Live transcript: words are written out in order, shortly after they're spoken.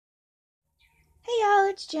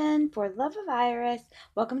it's Jen for Love of Iris.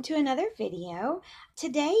 Welcome to another video.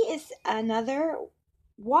 Today is another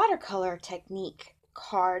watercolor technique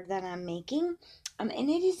card that I'm making. And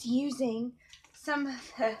it is using some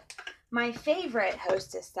of my favorite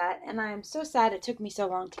Hostess set. And I am so sad it took me so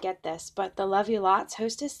long to get this, but the Love You Lots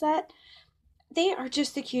Hostess set, they are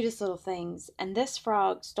just the cutest little things. And this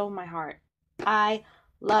frog stole my heart. I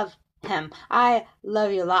love him. I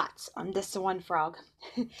love you lots on this one frog.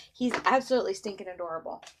 He's absolutely stinking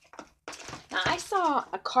adorable. Now, I saw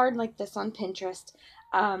a card like this on Pinterest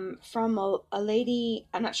from a lady.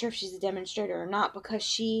 I'm not sure if she's a demonstrator or not because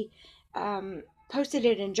she posted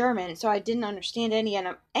it in German, so I didn't understand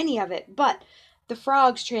any of it, but the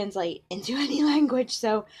frogs translate into any language,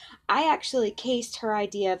 so I actually cased her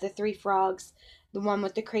idea of the three frogs, the one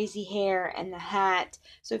with the crazy hair and the hat.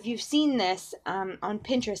 So if you've seen this on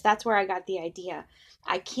Pinterest, that's where I got the idea.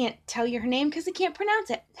 I can't tell you her name because I can't pronounce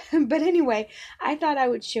it. But anyway, I thought I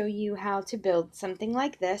would show you how to build something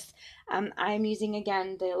like this. I'm using,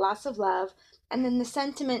 again, the Lots of Love and then the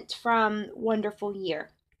sentiment from Wonderful Year.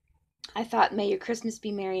 I thought May Your Christmas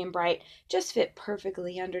Be Merry and Bright just fit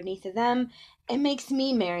perfectly underneath of them. It makes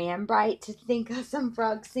me merry and bright to think of some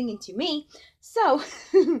frogs singing to me. So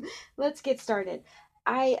let's get started.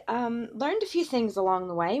 I learned a few things along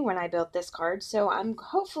the way when I built this card, so I'm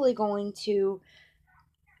hopefully going to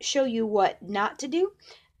show you what not to do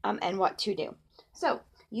and what to do. So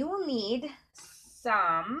you will need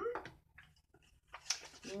some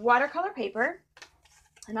watercolor paper,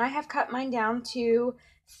 and I have cut mine down to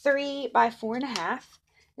 3 by 4.5.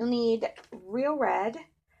 You'll need real red,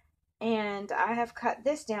 and I have cut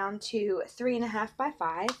this down to 3.5 by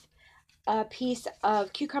 5. A piece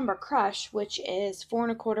of cucumber crush, which is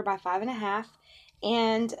 4.25 by 5.5,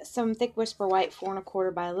 and some thick whisper white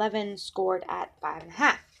 4.25 by 11, scored at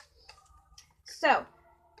 5.5. So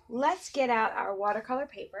let's get out our watercolor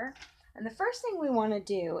paper, and the first thing we want to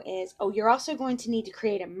do is, you're also going to need to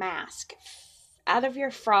create a mask out of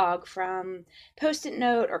your frog from Post-it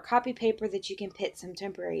note or copy paper that you can put some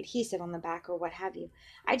temporary adhesive on the back or what have you.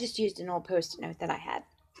 I just used an old Post-it note that I had.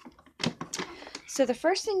 So the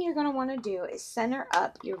first thing you're going to want to do is center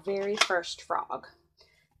up your very first frog.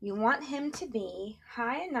 You want him to be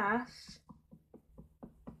high enough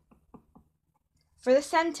for the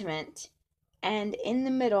sentiment and in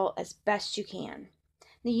the middle as best you can.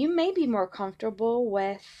 Now, you may be more comfortable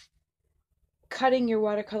with cutting your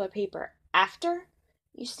watercolor paper after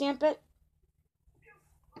you stamp it.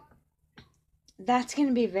 That's going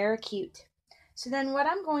to be very cute. So then what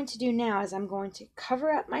I'm going to do now is I'm going to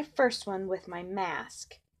cover up my first one with my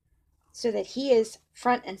mask so that he is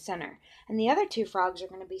front and center. And the other two frogs are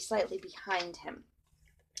going to be slightly behind him.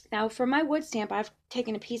 Now for my wood stamp, I've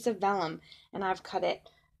taken a piece of vellum and I've cut it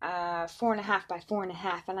 4.5 by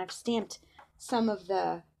 4.5, and I've stamped some of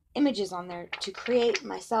the images on there to create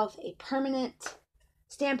myself a permanent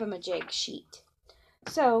Stamp-A-Ma-Jig sheet.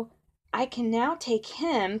 So I can now take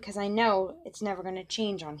him, because I know it's never going to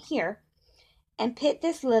change on here, and put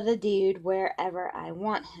this little dude wherever I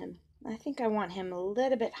want him. I think I want him a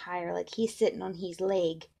little bit higher, like he's sitting on his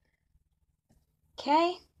leg.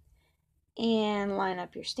 Okay, and line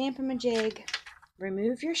up your Stamp-A-Ma-Jig,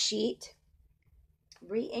 remove your sheet,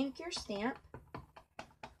 re-ink your stamp,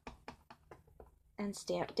 and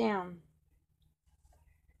stamp down.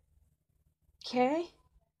 Okay,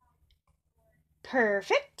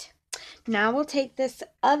 perfect. Now we'll take this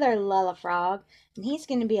other Lula frog, and he's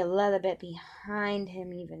going to be a little bit behind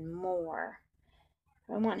him even more.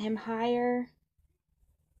 I want him higher.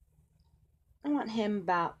 I want him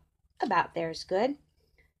about there is good.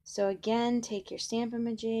 So again, take your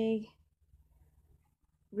Stamp-A-Ma-Jig,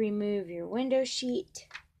 remove your window sheet,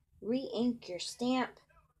 re-ink your stamp,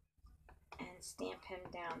 and stamp him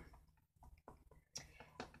down.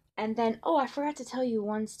 And then, I forgot to tell you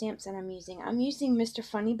one stamp set I'm using. I'm using Mr.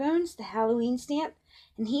 Funny Bones, the Halloween stamp,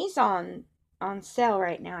 and he's on sale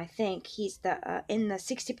right now, I think. He's in the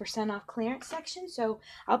 60% off clearance section, so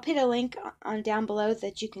I'll put a link on down below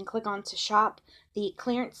that you can click on to shop the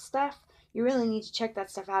clearance stuff. You really need to check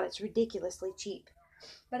that stuff out. It's ridiculously cheap.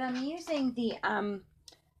 But I'm using the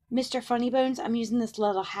Mr. Funny Bones. I'm using this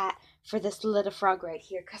little hat for this little frog right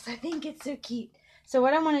here because I think it's so cute. So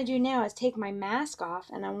what I want to do now is take my mask off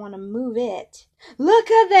and I want to move it. Look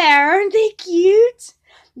at there, aren't they cute?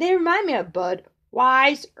 They remind me of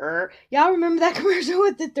Budweiser. Y'all remember that commercial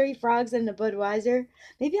with the three frogs and the Budweiser?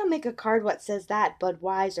 Maybe I'll make a card what says that,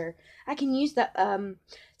 Budweiser. I can use the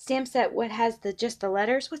stamp set what has just the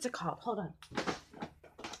letters. What's it called? Hold on.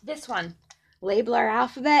 This one label our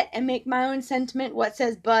alphabet and make my own sentiment. What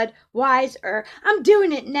says bud, wise, I'm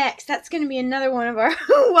doing it next. That's going to be another one of our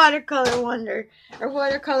watercolor wonder or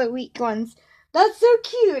watercolor week ones. That's so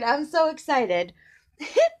cute. I'm so excited.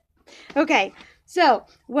 Okay, so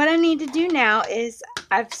what I need to do now is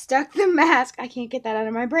I've stuck the mask. I can't get that out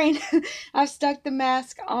of my brain. I've stuck the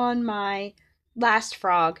mask on my last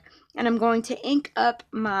frog, and I'm going to ink up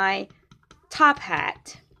my top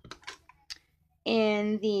hat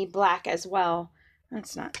in the black as well.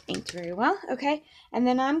 That's not inked very well. Okay, and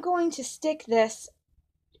then I'm going to stick this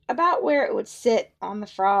about where it would sit on the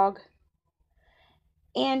frog.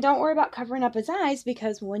 And don't worry about covering up his eyes,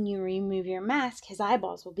 because when you remove your mask, his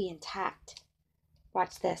eyeballs will be intact.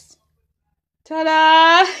 Watch this.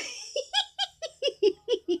 Ta-da!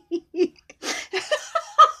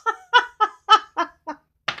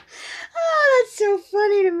 Oh, that's so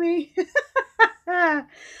funny to me.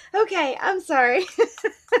 Okay, I'm sorry.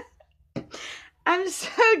 I'm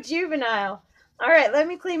so juvenile. All right, let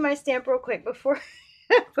me clean my stamp real quick before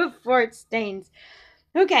before it stains.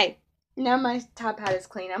 Okay, now my top hat is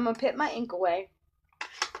clean. I'm gonna put my ink away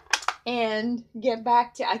and get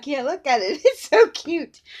back to, I can't look at it. It's so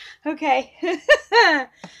cute. Okay.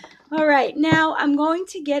 All right, now I'm going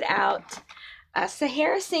to get out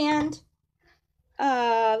Sahara sand.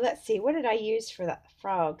 Let's see, what did I use for the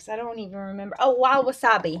frogs? I don't even remember. Oh, wild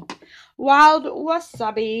wasabi. Wild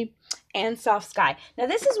wasabi and soft sky. Now,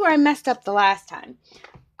 this is where I messed up the last time.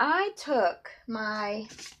 I took my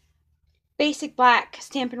basic black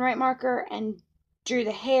Stampin' Up marker and drew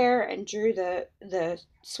the hair and drew the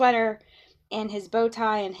sweater and his bow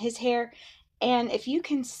tie and his hair. And if you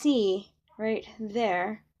can see right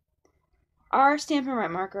there, our Stampin'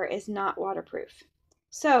 Up marker is not waterproof.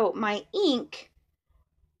 So my ink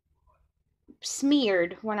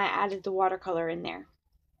smeared when I added the watercolor in there.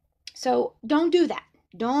 So don't do that.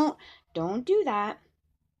 Don't do that.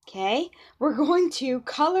 Okay? We're going to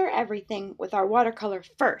color everything with our watercolor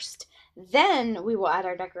first. Then we will add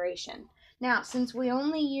our decoration. Now, since we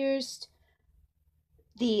only used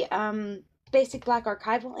the basic black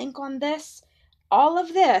archival ink on this, all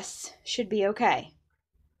of this should be okay.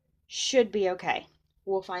 Should be okay.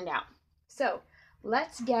 We'll find out. So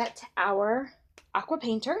let's get our aqua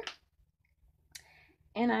painter.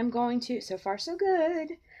 And I'm going to, so far so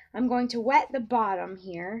good, I'm going to wet the bottom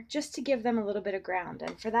here just to give them a little bit of ground.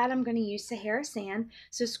 And for that, I'm going to use Sahara sand.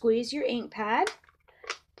 So squeeze your ink pad,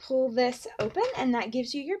 pull this open, and that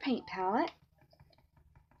gives you your paint palette.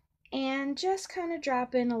 And just kind of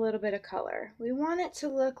drop in a little bit of color. We want it to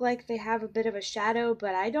look like they have a bit of a shadow,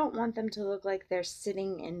 but I don't want them to look like they're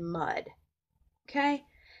sitting in mud. Okay?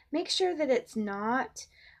 Make sure that it's not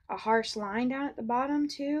a harsh line down at the bottom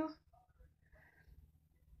too,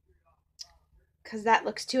 because that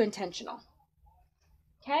looks too intentional.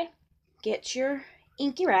 Okay, get your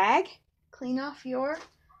inky rag, clean off your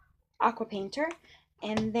aqua painter,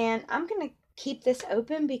 and then I'm going to keep this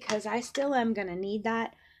open because I still am going to need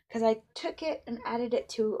that, because I took it and added it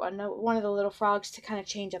to one of the little frogs to kind of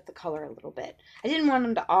change up the color a little bit. I didn't want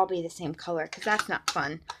them to all be the same color because that's not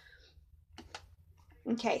fun.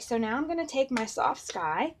 Okay, so now I'm going to take my soft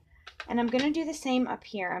sky, and I'm going to do the same up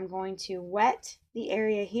here. I'm going to wet the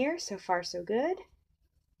area here. So far so good.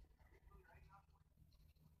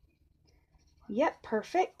 Yep,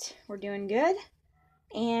 perfect. We're doing good.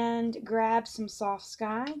 And grab some soft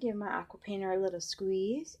sky, give my aqua painter a little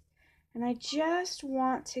squeeze. And I just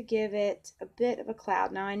want to give it a bit of a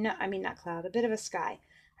cloud. Now not cloud, a bit of a sky.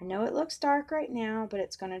 I know it looks dark right now, but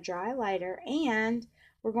it's going to dry lighter. And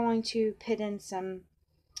we're going to put in some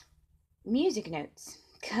music notes,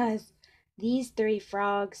 because these 3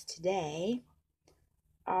 frogs today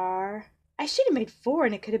are, I should have made 4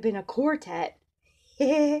 and it could have been a quartet.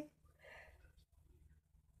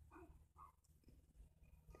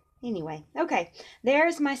 Anyway, okay,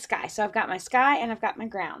 there's my sky. So I've got my sky and I've got my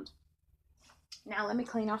ground. Now let me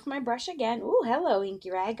clean off my brush again. Ooh, hello,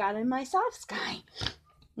 inky rag. Got in my soft sky.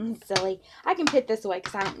 Silly. I can put this away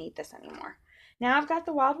because I don't need this anymore. Now I've got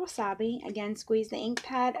the wild wasabi. Again, squeeze the ink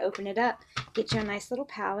pad, open it up, get you a nice little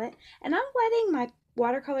palette. And I'm wetting my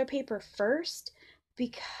watercolor paper first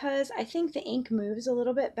because I think the ink moves a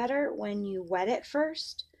little bit better when you wet it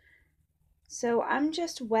first. So I'm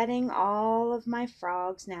just wetting all of my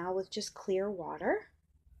frogs now with just clear water.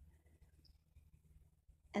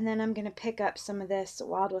 And then I'm going to pick up some of this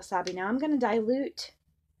wild wasabi. Now I'm going to dilute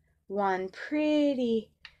one pretty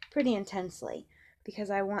intensely because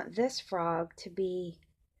I want this frog to be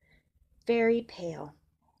very pale.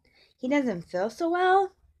 He doesn't feel so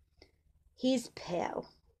well. He's pale.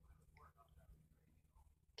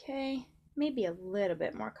 Okay, maybe a little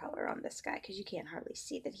bit more color on this guy because you can't hardly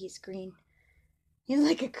see that he's green. He's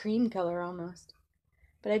like a cream color almost.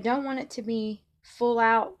 But I don't want it to be full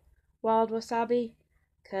out wild wasabi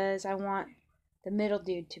because I want the middle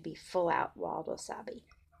dude to be full out wild wasabi.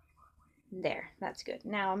 There, that's good.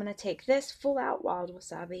 Now I'm going to take this full out wild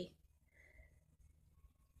wasabi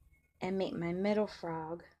and make my middle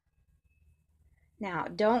frog. Now,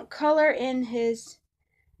 don't color in his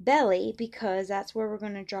belly because that's where we're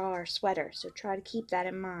going to draw our sweater. So try to keep that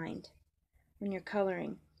in mind when you're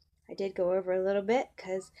coloring. I did go over a little bit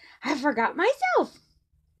because I forgot myself.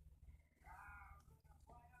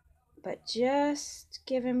 But just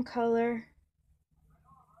give him color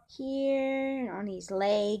here on his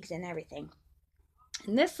legs and everything.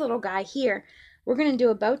 And this little guy here, we're going to do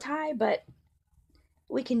a bow tie, but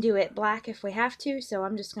we can do it black if we have to. So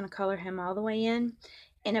I'm just going to color him all the way in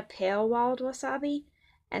a pale wild wasabi.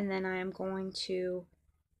 And then I am going to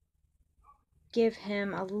give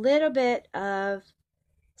him a little bit of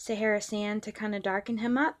Sahara sand to kind of darken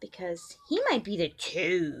him up because he might be the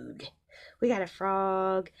toad. We got a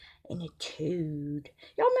frog and a toad.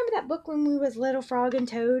 Y'all remember that book when we was little, Frog and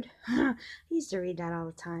Toad? I used to read that all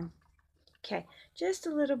the time. Okay, just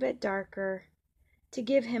a little bit darker to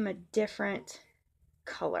give him a different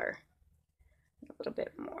color. A little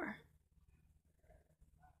bit more.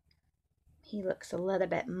 He looks a little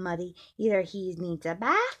bit muddy. Either he needs a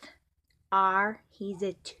bath or he's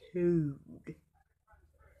a toad.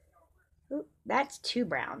 Ooh, that's too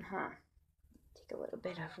brown, huh? Take a little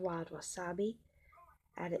bit of wild wasabi,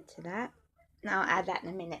 add it to that. Now I'll add that in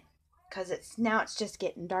a minute because now it's just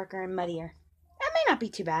getting darker and muddier. That may not be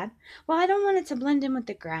too bad. Well, I don't want it to blend in with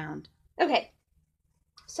the ground. Okay,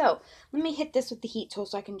 so let me hit this with the heat tool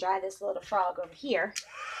so I can dry this little frog over here.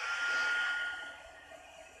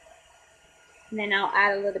 And then I'll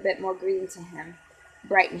add a little bit more green to him,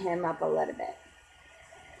 brighten him up a little bit.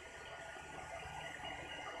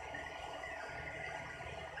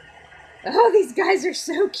 Oh, these guys are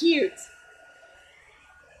so cute.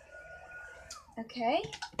 Okay.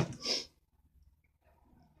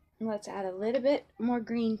 Let's add a little bit more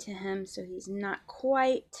green to him so he's not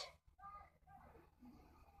quite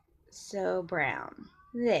so brown.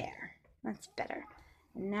 There. That's better.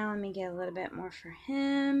 And now let me get a little bit more for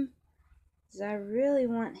him because I really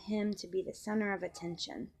want him to be the center of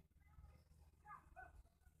attention.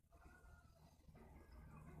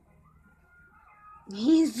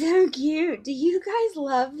 He's so cute. Do you guys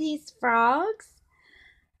love these frogs?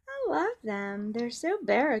 I love them. They're so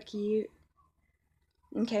very cute.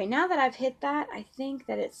 Okay, now that I've hit that, I think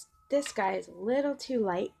that this guy is a little too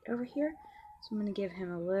light over here. So I'm going to give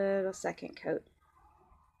him a little second coat.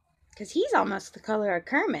 Because he's almost the color of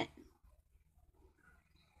Kermit.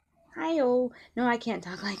 Hi-oh. No, I can't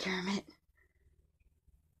talk like Kermit.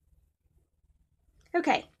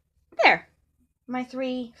 Okay, there. My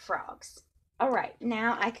 3 frogs. Alright,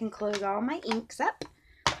 now I can close all my inks up.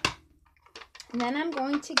 And then I'm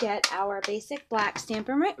going to get our basic black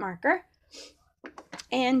Stampin' Up marker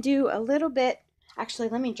and do a little bit. Actually,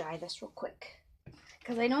 let me dry this real quick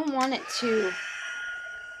because I don't want it to,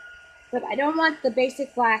 but I don't want the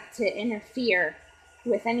basic black to interfere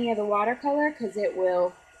with any of the watercolor because it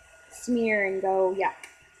will smear and go yuck.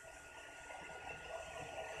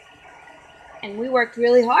 And we worked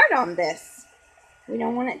really hard on this. We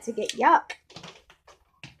don't want it to get yuck.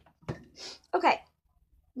 Okay,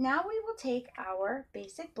 now we will take our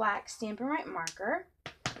basic black Stampin' Up marker,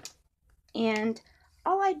 and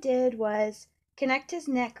all I did was connect his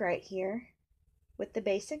neck right here with the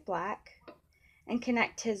basic black and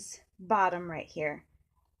connect his bottom right here.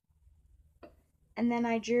 And then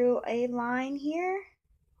I drew a line here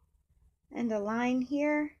and a line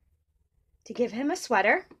here to give him a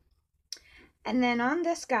sweater. And then on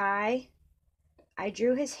this guy, I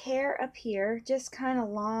drew his hair up here, just kind of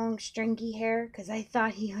long, stringy hair, because I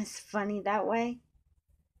thought he was funny that way.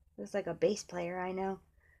 It was like a bass player, I know.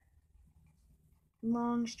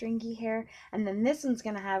 Long, stringy hair. And then this one's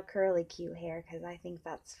going to have curly, cute hair, because I think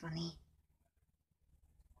that's funny.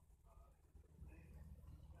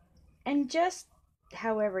 And just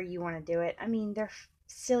however you want to do it. I mean, they're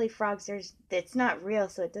silly frogs. It's not real,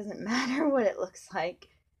 so it doesn't matter what it looks like.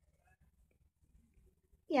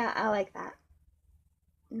 Yeah, I like that.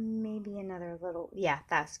 Maybe another little, yeah,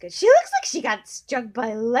 that's good. She looks like she got struck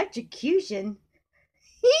by electrocution.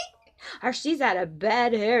 Or she's had a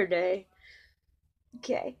bad hair day.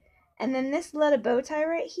 Okay, and then this little bow tie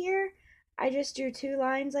right here, I just drew 2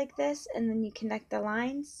 lines like this, and then you connect the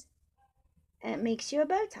lines, and it makes you a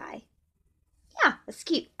bow tie. Yeah, that's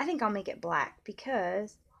cute. I think I'll make it black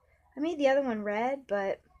because I made the other one red,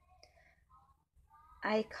 but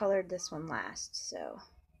I colored this one last, so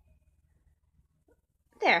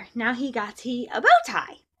There, now he got a bow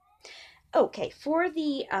tie. Okay, for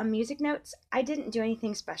the music notes, I didn't do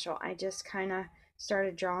anything special. I just kind of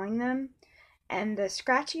started drawing them. And the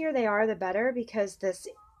scratchier they are, the better, because this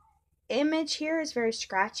image here is very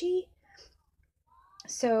scratchy.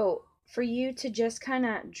 So for you to just kind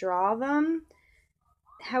of draw them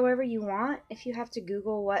however you want, if you have to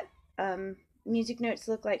Google what music notes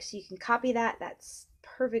look like so you can copy that, that's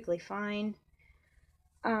perfectly fine.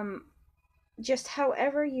 Just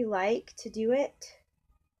however you like to do it,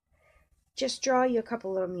 just draw you a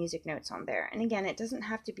couple little music notes on there. And again, it doesn't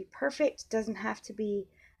have to be perfect, doesn't have to be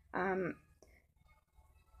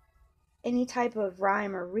any type of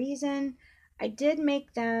rhyme or reason. I did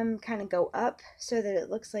make them kind of go up so that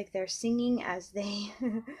it looks like they're singing as they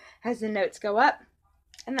as the notes go up,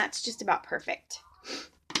 and that's just about perfect.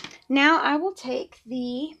 Now I will take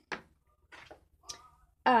the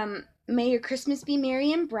May Your Christmas Be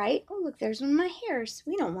Merry and Bright. Oh, look, there's one of my hairs.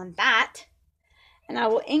 We don't want that. And I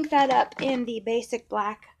will ink that up in the basic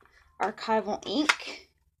black archival ink.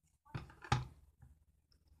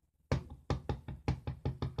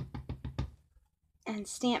 And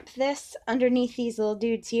stamp this underneath these little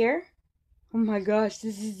dudes here. Oh my gosh,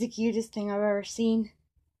 this is the cutest thing I've ever seen.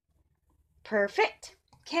 Perfect.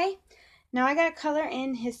 Okay, now I gotta color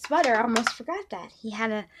in his sweater. I almost forgot that. He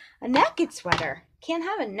had a naked sweater. Can't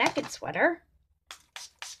have a naked sweater.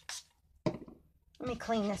 Let me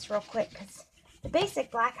clean this real quick because the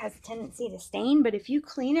basic black has a tendency to stain, but if you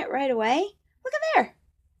clean it right away, look at there.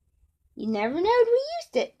 You never knowed we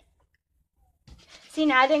used it. See,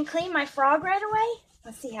 now I didn't clean my frog right away.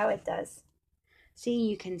 Let's see how it does. See,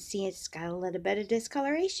 you can see it's got a little bit of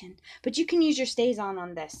discoloration, but you can use your StazOn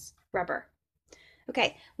on this rubber.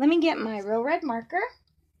 Okay, let me get my real red marker,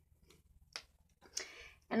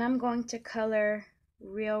 and I'm going to color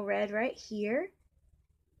real red right here,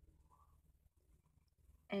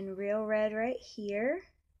 and real red right here.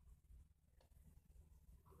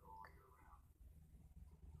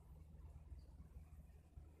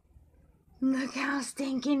 Look how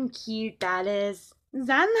stinking cute that is. Is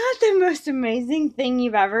that not the most amazing thing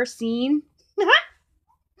you've ever seen?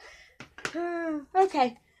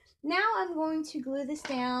 Okay, now I'm going to glue this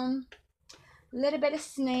down. A little bit of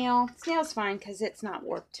snail. Snail's fine because it's not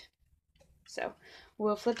warped. So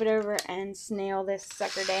we'll flip it over and snail this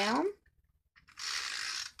sucker down.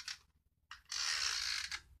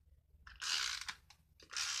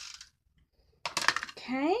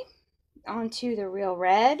 Okay, onto the real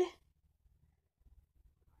red.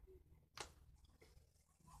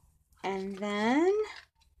 And then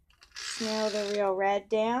snail the real red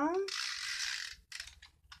down.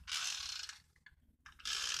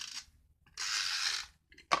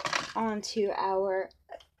 Onto our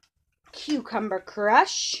cucumber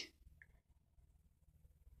crush.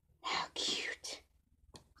 How cute.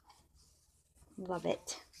 Love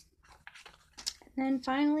it. And then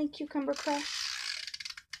finally cucumber crush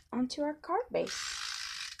onto our card base.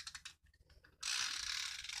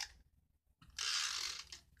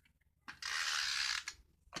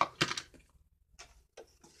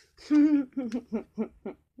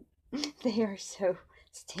 They are so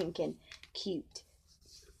stinking cute.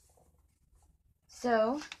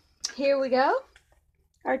 So here we go,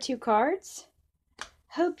 our 2 cards.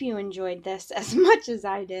 Hope you enjoyed this as much as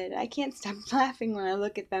I did. I can't stop laughing when I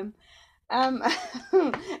look at them.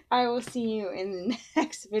 I will see you in the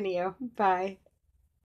next video. Bye.